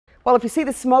Well, if you see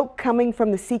the smoke coming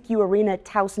from the CQ Arena at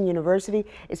Towson University,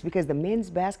 it's because the men's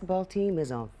basketball team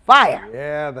is on fire.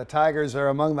 Yeah, the Tigers are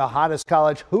among the hottest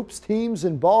college hoops teams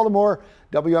in Baltimore.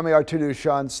 WMAR2 News'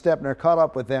 Sean Stepner caught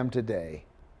up with them today.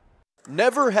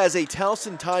 Never has a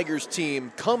Towson Tigers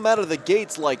team come out of the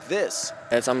gates like this.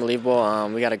 It's unbelievable.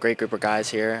 We got a great group of guys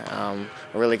here.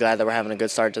 We're really glad that we're having a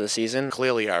good start to the season.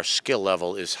 Clearly our skill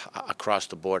level is across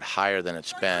the board higher than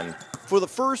it's been. For the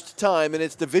first time in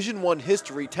its Division I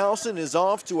history, Towson is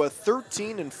off to a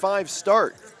 13-5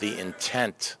 start. The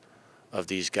intent of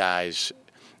these guys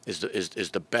is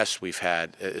the best we've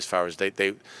had as far as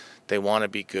they want to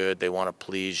be good, they want to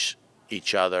please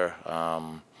each other.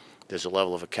 There's a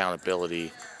level of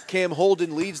accountability. Cam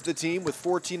Holden leads the team with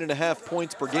 14.5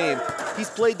 points per game. He's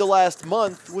played the last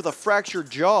month with a fractured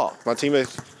jaw. My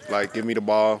teammates give me the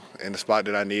ball in the spot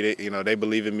that I need it. You know, they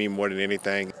believe in me more than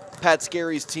anything. Pat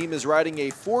Scary's team is riding a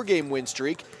 4-game win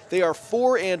streak. They are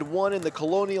 4-1 in the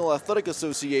Colonial Athletic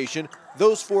Association.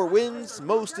 Those 4 wins,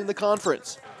 most in the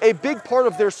conference. A big part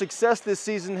of their success this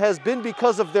season has been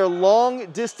because of their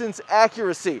long-distance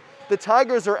accuracy. The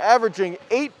Tigers are averaging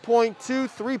 8.2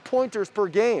 three-pointers per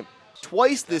game.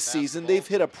 Twice this season, they've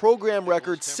hit a program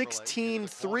record 16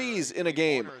 threes in a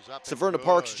game. Severna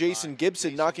Park's Jason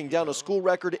Gibson knocking down a school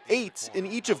record 8 in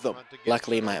each of them.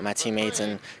 Luckily, my teammates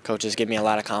and coaches give me a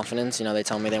lot of confidence. You know, they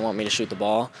tell me they want me to shoot the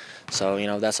ball. So, you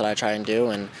know, that's what I try and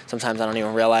do. And sometimes I don't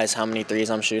even realize how many threes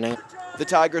I'm shooting. The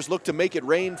Tigers look to make it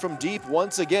rain from deep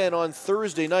once again on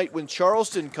Thursday night when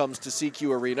Charleston comes to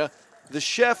CQ Arena. The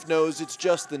chef knows it's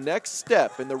just the next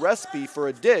step in the recipe for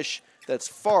a dish that's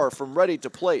far from ready to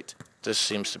plate. This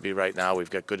seems to be right now, we've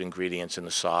got good ingredients in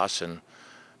the sauce, and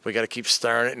we got to keep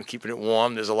stirring it and keeping it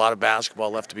warm. There's a lot of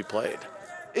basketball left to be played.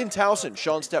 In Towson,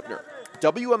 Sean Stepner,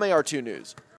 WMAR2 News.